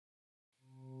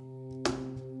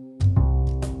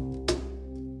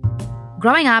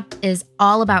Growing up is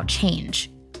all about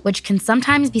change, which can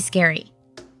sometimes be scary.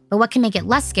 But what can make it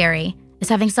less scary is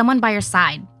having someone by your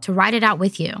side to ride it out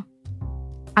with you.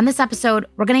 On this episode,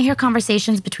 we're going to hear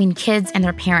conversations between kids and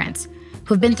their parents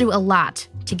who've been through a lot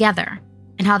together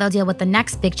and how they'll deal with the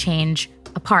next big change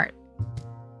apart.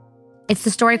 It's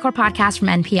the StoryCorps podcast from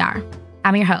NPR.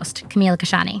 I'm your host, Camila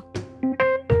Kashani.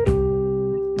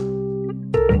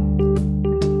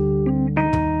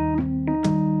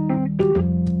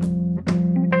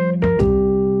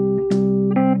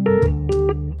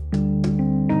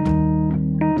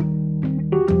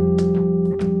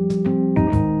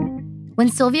 When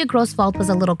Sylvia Grosswald was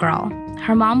a little girl,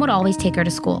 her mom would always take her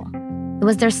to school. It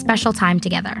was their special time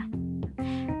together.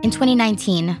 In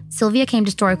 2019, Sylvia came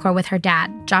to StoryCorps with her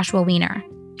dad, Joshua Weiner,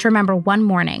 to remember one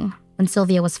morning when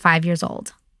Sylvia was 5 years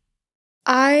old.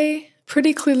 I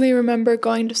pretty clearly remember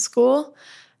going to school,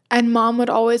 and Mom would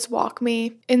always walk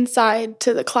me inside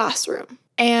to the classroom.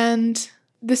 And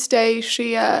this day,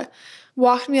 she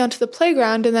walked me onto the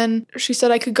playground, and then she said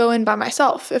I could go in by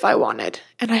myself if I wanted.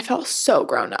 And I felt so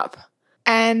grown up.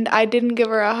 And I didn't give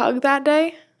her a hug that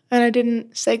day, and I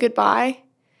didn't say goodbye.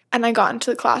 And I got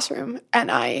into the classroom, and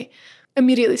I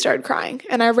immediately started crying.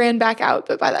 And I ran back out,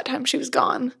 but by that time she was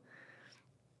gone.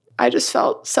 I just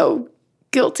felt so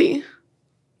guilty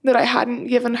that I hadn't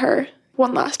given her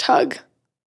one last hug.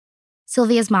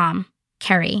 Sylvia's mom,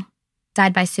 Carrie,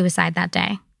 died by suicide that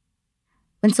day.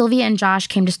 When Sylvia and Josh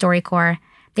came to StoryCorps,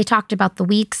 they talked about the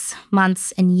weeks,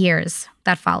 months, and years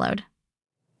that followed.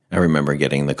 I remember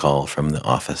getting the call from the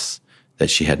office that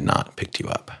she had not picked you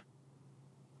up.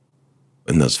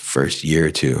 In those first year or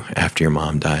two after your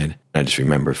mom died, I just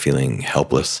remember feeling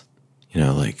helpless.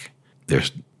 Like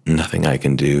there's nothing I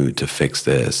can do to fix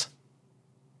this.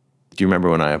 Do you remember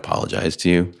when I apologized to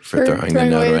you for throwing the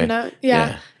note away? Note.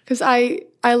 Yeah, because I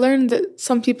learned that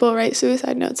some people write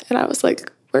suicide notes, and I was like,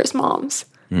 where's Mom's?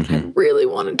 Mm-hmm. I really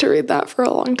wanted to read that for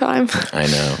a long time. I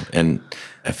know, and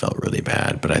I felt really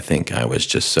bad, but I think I was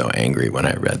just so angry when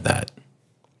I read that.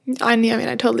 I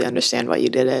totally understand why you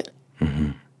did it.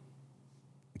 Mm-hmm.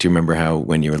 Do you remember how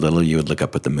when you were little, you would look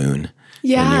up at the moon?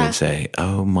 Yeah. And you would say,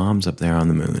 oh, Mom's up there on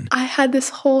the moon. I had this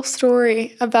whole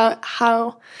story about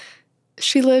how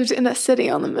she lived in a city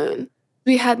on the moon.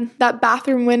 We had that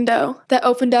bathroom window that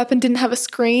opened up and didn't have a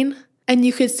screen, and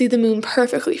you could see the moon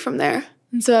perfectly from there.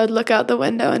 And so I'd look out the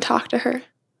window and talk to her.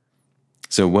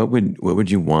 So what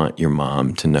would you want your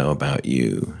mom to know about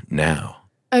you now?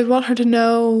 I'd want her to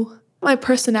know my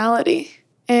personality,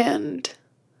 and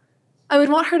I would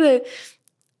want her to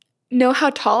know how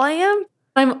tall I am.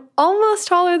 I'm almost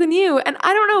taller than you, and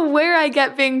I don't know where I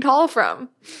get being tall from.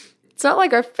 It's not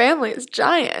like our family is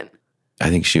giant. I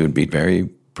think she would be very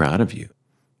proud of you.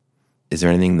 Is there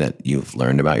anything that you've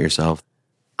learned about yourself?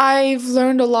 I've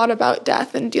learned a lot about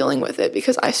death and dealing with it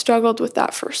because I struggled with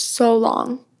that for so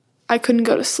long. I couldn't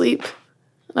go to sleep.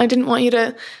 And I didn't want you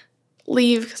to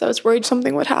leave because I was worried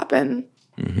something would happen.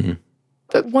 Mm-hmm.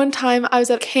 But one time I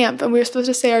was at camp and we were supposed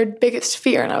to say our biggest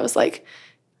fear. And I was like,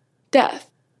 death.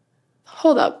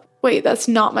 Hold up. Wait, that's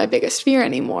not my biggest fear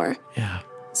anymore. Yeah.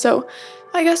 So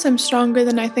I guess I'm stronger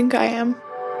than I think I am.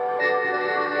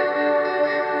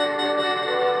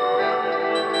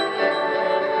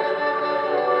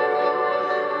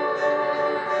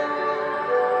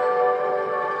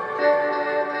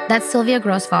 That's Sylvia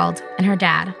Grosswald and her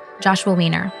dad, Joshua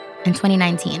Weiner, in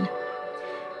 2019.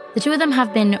 The two of them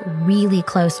have been really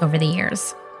close over the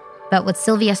years. But with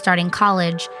Sylvia starting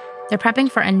college, they're prepping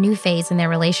for a new phase in their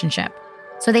relationship.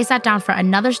 So they sat down for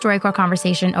another StoryCorps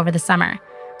conversation over the summer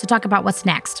to talk about what's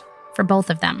next for both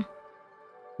of them.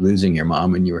 Losing your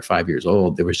mom when you were 5 years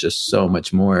old, there was just so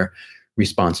much more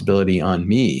responsibility on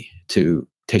me to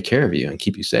take care of you and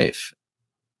keep you safe.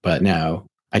 But now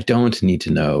I don't need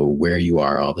to know where you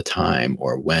are all the time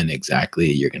or when exactly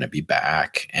you're going to be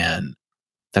back. And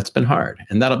that's been hard.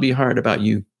 And that'll be hard about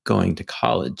you going to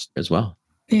college as well.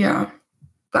 Yeah.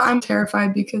 But I'm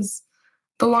terrified because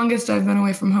the longest I've been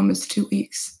away from home is 2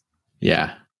 weeks.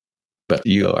 Yeah. But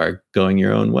you are going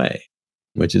your own way,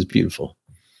 which is beautiful.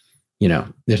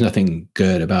 There's nothing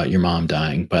good about your mom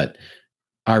dying, but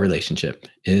our relationship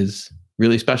is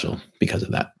really special because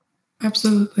of that.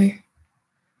 Absolutely.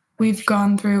 We've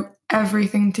gone through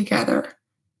everything together,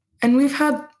 and we've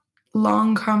had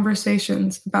long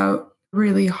conversations about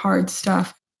really hard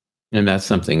stuff. And that's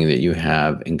something that you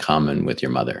have in common with your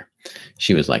mother.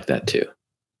 She was like that too.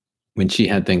 When she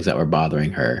had things that were bothering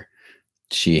her,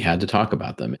 she had to talk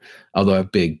about them. Although a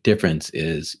big difference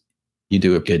is you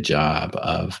do a good job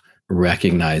of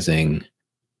recognizing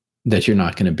that you're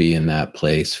not going to be in that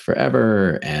place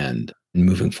forever and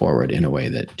moving forward in a way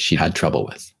that she had trouble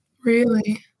with.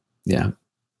 Really? Yeah.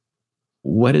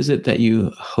 What is it that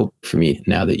you hope for me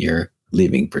now that you're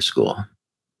leaving for school?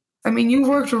 I mean, you've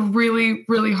worked really,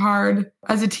 really hard.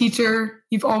 As a teacher,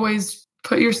 you've always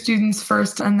put your students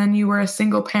first, and then you were a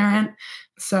single parent.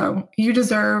 So you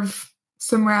deserve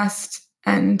some rest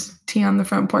and tea on the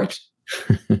front porch.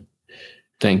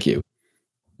 Thank you.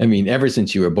 I mean, ever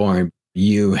since you were born,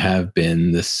 you have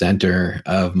been the center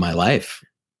of my life.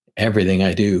 Everything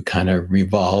I do kind of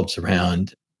revolves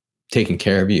around taking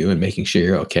care of you and making sure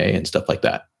you're okay and stuff like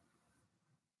that.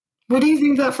 What do you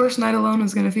think that first night alone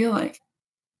is going to feel like?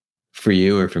 For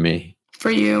you or for me?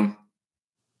 For you.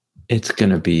 It's going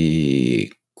to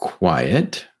be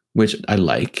quiet, which I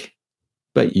like,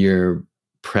 but your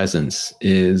presence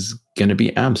is going to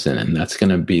be absent. And that's going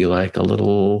to be like a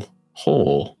little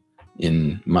hole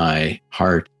in my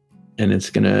heart. And it's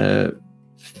going to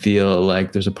feel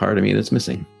like there's a part of me that's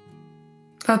missing.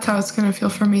 That's how it's going to feel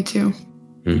for me too.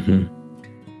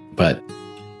 Mm-hmm. But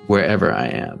wherever I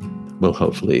am will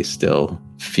hopefully still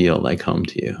feel like home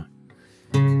to you.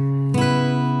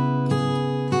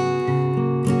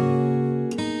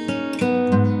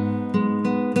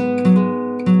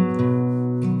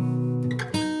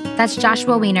 That's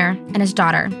Joshua Weiner and his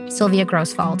daughter, Sylvia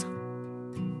Grosswald.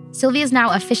 Sylvia is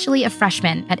now officially a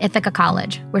freshman at Ithaca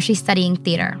College, where she's studying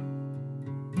theater.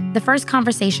 The first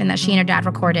conversation that she and her dad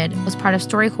recorded was part of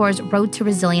StoryCorps' Road to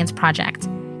Resilience project,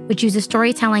 which uses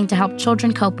storytelling to help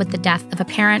children cope with the death of a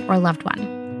parent or loved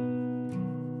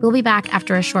one. We'll be back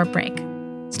after a short break.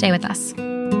 Stay with us.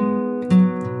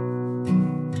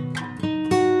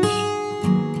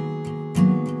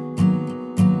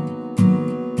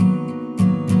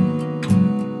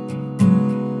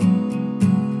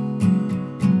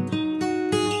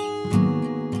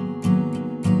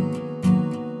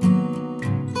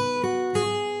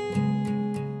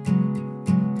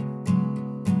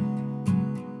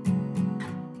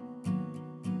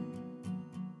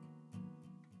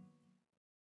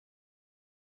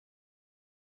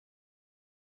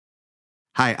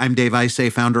 Hi, I'm Dave Isay,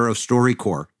 founder of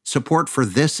StoryCorps. Support for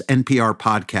this NPR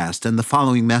podcast and the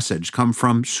following message come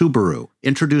from Subaru,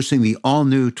 introducing the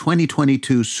all-new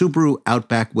 2022 Subaru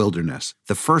Outback Wilderness,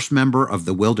 the first member of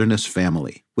the Wilderness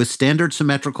family. With standard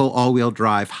symmetrical all-wheel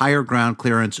drive, higher ground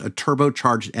clearance, a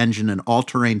turbocharged engine, and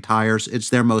all-terrain tires, it's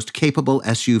their most capable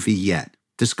SUV yet.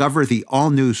 Discover the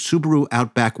all-new Subaru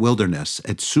Outback Wilderness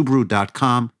at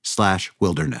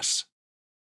Subaru.com/wilderness.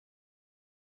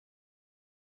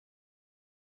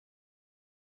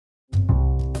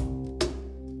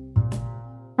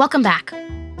 Welcome back.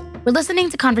 We're listening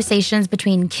to conversations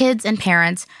between kids and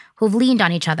parents who've leaned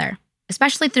on each other,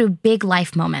 especially through big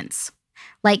life moments,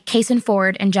 like Kaysen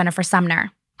Ford and Jennifer Sumner,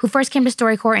 who first came to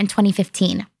StoryCorps in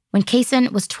 2015, when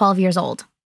Kaysen was 12 years old.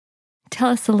 Tell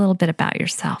us a little bit about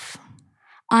yourself.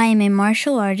 I am a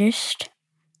martial artist.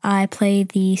 I play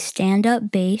the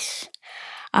stand-up bass.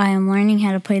 I am learning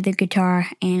how to play the guitar,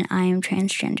 and I am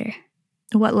transgender.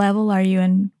 What level are you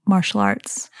in martial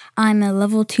arts? I'm a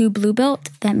level 2 blue belt.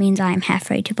 That means I am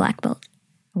halfway to black belt.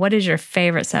 What is your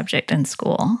favorite subject in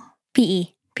school?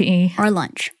 PE. PE. Or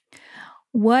lunch.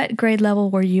 What grade level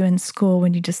were you in school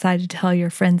when you decided to tell your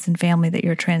friends and family that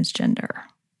you're transgender?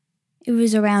 It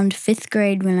was around 5th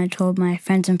grade when I told my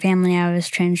friends and family I was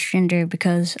transgender,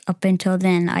 because up until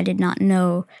then I did not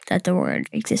know that the word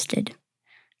existed.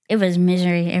 It was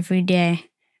misery every day.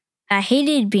 I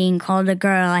hated being called a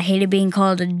girl. I hated being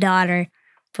called a daughter.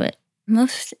 But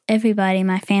most everybody,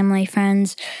 my family,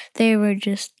 friends, they were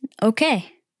just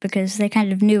okay because they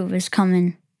kind of knew it was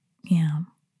coming. Yeah.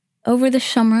 Over the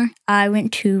summer, I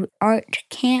went to art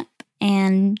camp,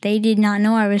 and they did not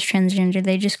know I was transgender.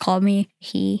 They just called me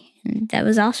he, and that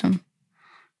was awesome.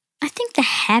 I think the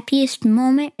happiest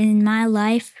moment in my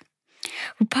life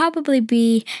would probably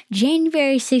be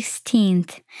January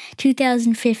 16th,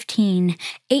 2015,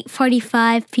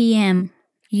 8:45 p.m.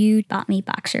 You bought me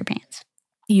boxer pants.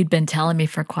 You'd been telling me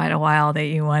for quite a while that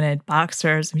you wanted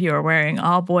boxers. You were wearing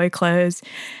all boy clothes,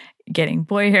 getting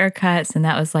boy haircuts, and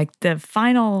that was like the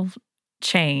final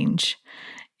change.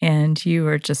 And you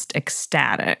were just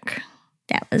ecstatic.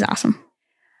 That was awesome.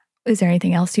 Is there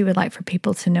anything else you would like for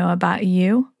people to know about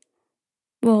you?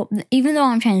 Well, even though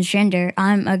I'm transgender,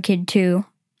 I'm a kid too.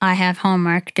 I have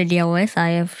homework to deal with. I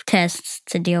have tests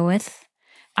to deal with.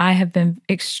 I have been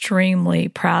extremely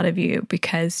proud of you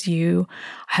because you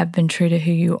have been true to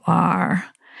who you are,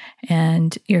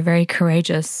 and you're very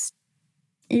courageous.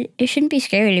 It shouldn't be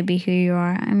scary to be who you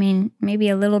are. I mean, maybe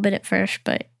a little bit at first,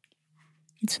 but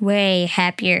it's way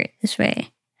happier this way.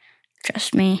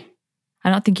 Trust me. I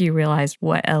don't think you realize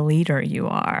what a leader you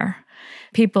are.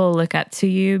 People look up to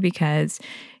you because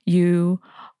you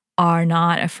are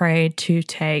not afraid to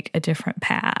take a different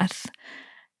path.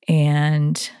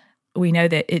 And we know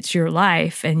that it's your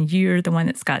life and you're the one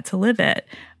that's got to live it.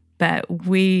 But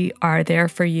we are there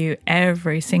for you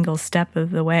every single step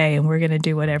of the way, and we're going to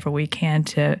do whatever we can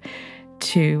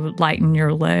to lighten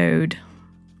your load.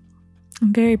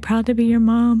 I'm very proud to be your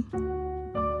mom.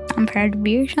 I'm proud to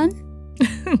be your son.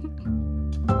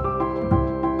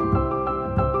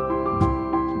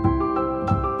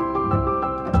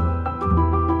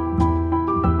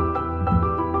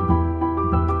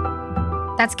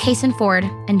 That's Kaysen Ford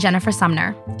and Jennifer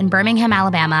Sumner in Birmingham,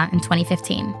 Alabama in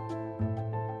 2015.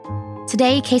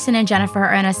 Today, Kaysen and Jennifer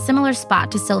are in a similar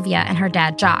spot to Sylvia and her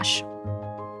dad, Josh.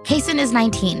 Kaysen is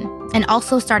 19 and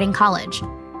also starting college,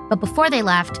 but before they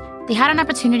left, they had an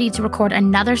opportunity to record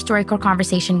another StoryCorps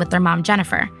conversation with their mom,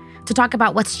 Jennifer, to talk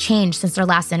about what's changed since their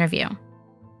last interview.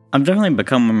 I've definitely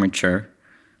become more mature,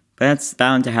 but that's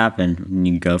bound to happen when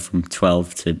you go from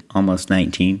 12 to almost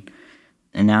 19.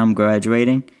 And now I'm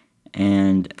graduating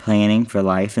and planning for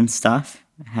life and stuff.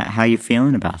 How you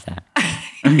feeling about that?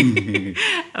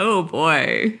 Oh,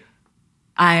 boy.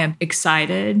 I am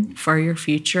excited for your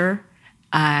future.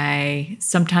 I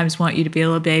sometimes want you to be a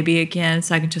little baby again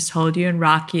so I can just hold you and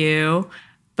rock you.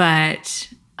 But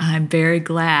I'm very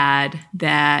glad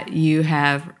that you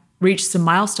have reached some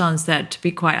milestones that, to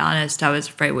be quite honest, I was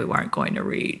afraid we weren't going to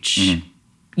reach. Mm-hmm.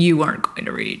 You weren't going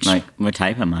to reach. Like, what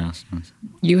type of milestones?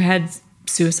 You had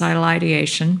suicidal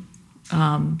ideation.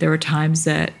 There were times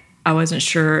that I wasn't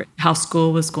sure how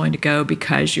school was going to go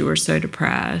because you were so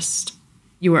depressed.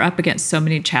 You were up against so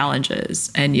many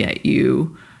challenges, and yet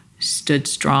you stood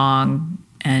strong,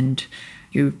 and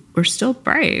you were still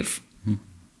brave. I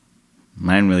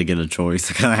didn't really get a choice.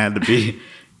 I kind of had to be.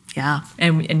 Yeah,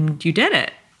 and you did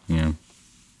it. Yeah,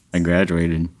 I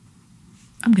graduated.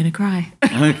 I'm going to cry.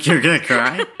 You're going to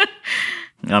cry?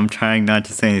 I'm trying not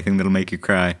to say anything that'll make you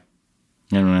cry.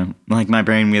 I don't know. Like, my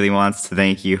brain really wants to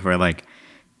thank you for, like,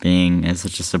 being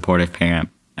such a supportive parent.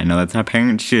 I know that's how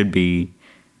parents should be,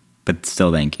 but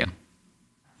still thank you.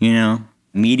 You know,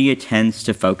 media tends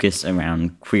to focus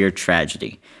around queer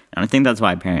tragedy. And I think that's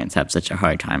why parents have such a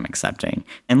hard time accepting.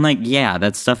 And, like, yeah,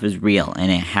 that stuff is real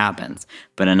and it happens.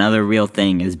 But another real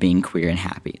thing is being queer and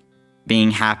happy.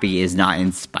 Being happy is not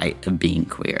in spite of being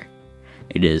queer.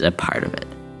 It is a part of it.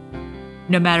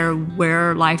 No matter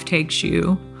where life takes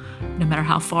you, no matter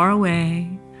how far away,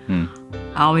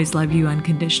 I always love you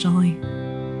unconditionally.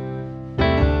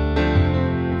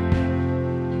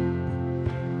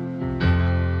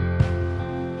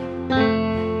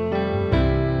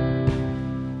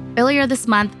 Earlier this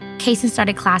month, Kaysen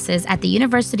started classes at the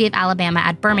University of Alabama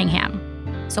at Birmingham.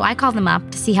 So I called them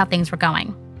up to see how things were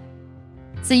going.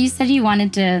 So you said you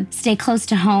wanted to stay close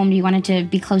to home. You wanted to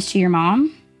be close to your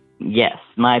mom? Yes,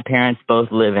 my parents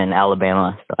both live in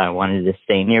Alabama, so I wanted to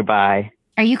stay nearby.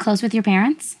 Are you close with your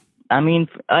parents? I mean,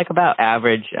 like about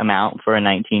average amount for a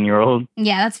 19-year-old.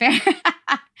 Yeah, that's fair.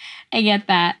 I get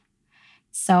that.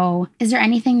 So is there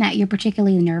anything that you're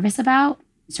particularly nervous about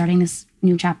starting this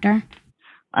new chapter?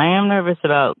 I am nervous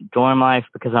about dorm life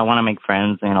because I want to make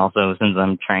friends, and also since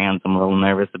I'm trans, I'm a little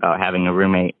nervous about having a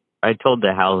roommate. I told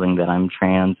the housing that I'm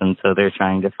trans, and so they're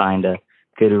trying to find a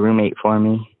good roommate for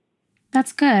me.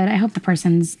 That's good. I hope the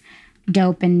person's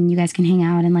dope and you guys can hang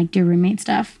out and like do roommate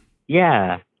stuff.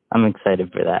 Yeah, I'm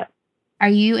excited for that. Are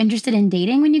you interested in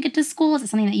dating when you get to school? Is it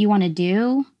something that you want to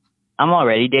do? I'm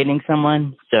already dating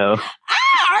someone, so...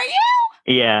 Ah, are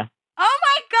you? Yeah. Oh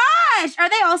my gosh! Are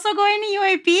they also going to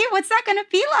UAB? What's that going to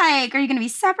be like? Are you going to be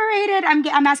separated?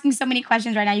 I'm asking so many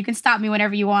questions right now. You can stop me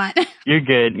whenever you want. You're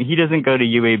good. He doesn't go to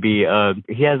UAB.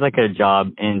 He has like a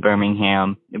job in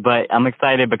Birmingham, but I'm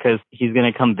excited because he's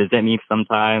going to come visit me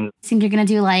sometimes. I think you're going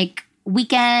to do like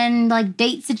weekend, like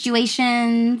date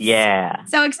situations. Yeah.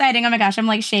 So exciting. Oh my gosh, I'm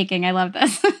like shaking. I love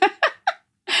this.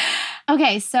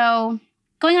 Okay, so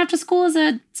going off to school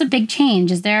it's a big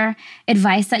change. Is there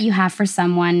advice that you have for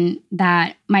someone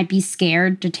that might be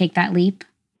scared to take that leap?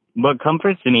 What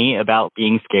comforts me about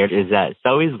being scared is that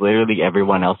so is literally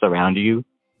everyone else around you.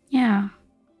 Yeah.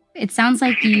 It sounds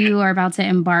like you are about to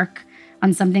embark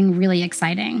on something really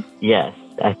exciting. Yes,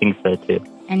 I think so too.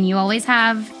 And you always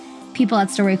have people at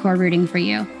StoryCorps rooting for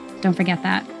you. Don't forget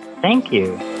that. Thank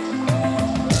you.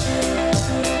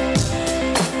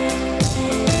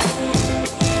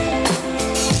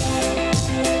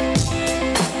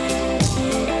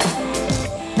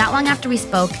 Not long after we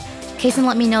spoke, Kaysen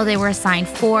let me know they were assigned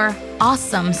 4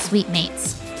 awesome suite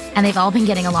mates, and they've all been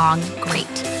getting along great.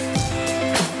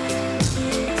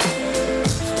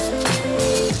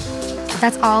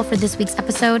 That's all for this week's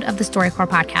episode of the StoryCorps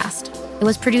podcast. It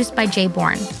was produced by Jay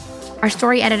Bourne. Our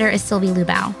story editor is Sylvie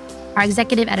Lubau. Our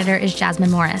executive editor is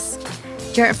Jasmine Morris.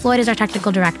 Jarrett Floyd is our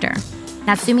technical director.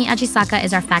 Natsumi Ajisaka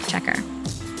is our fact checker.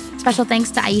 Special thanks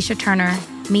to Aisha Turner,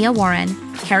 Mia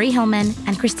Warren, Carrie Hillman,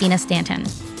 and Christina Stanton.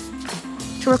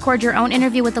 To record your own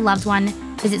interview with a loved one,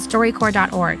 visit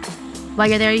StoryCorps.org. While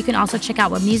you're there, you can also check out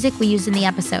what music we used in the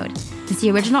episode and see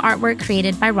original artwork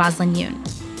created by Roslyn Yoon.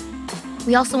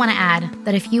 We also want to add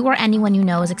that if you or anyone you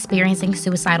know is experiencing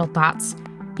suicidal thoughts,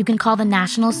 you can call the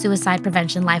National Suicide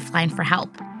Prevention Lifeline for help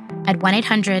at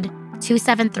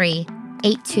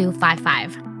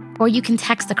 1-800-273-8255. Or you can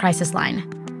text the crisis line.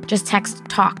 Just text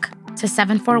TALK to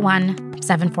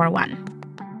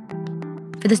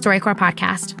 741-741. For the StoryCorps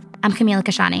podcast, I'm Camila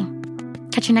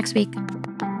Kashani. Catch you next week.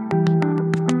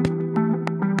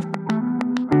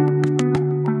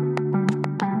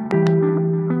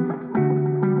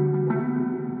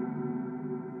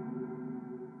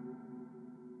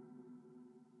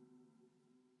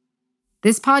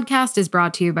 This podcast is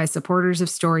brought to you by supporters of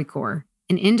StoryCorps,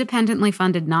 an independently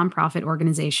funded nonprofit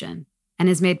organization, and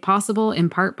is made possible in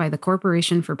part by the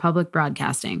Corporation for Public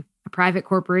Broadcasting, a private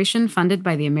corporation funded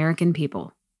by the American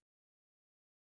people.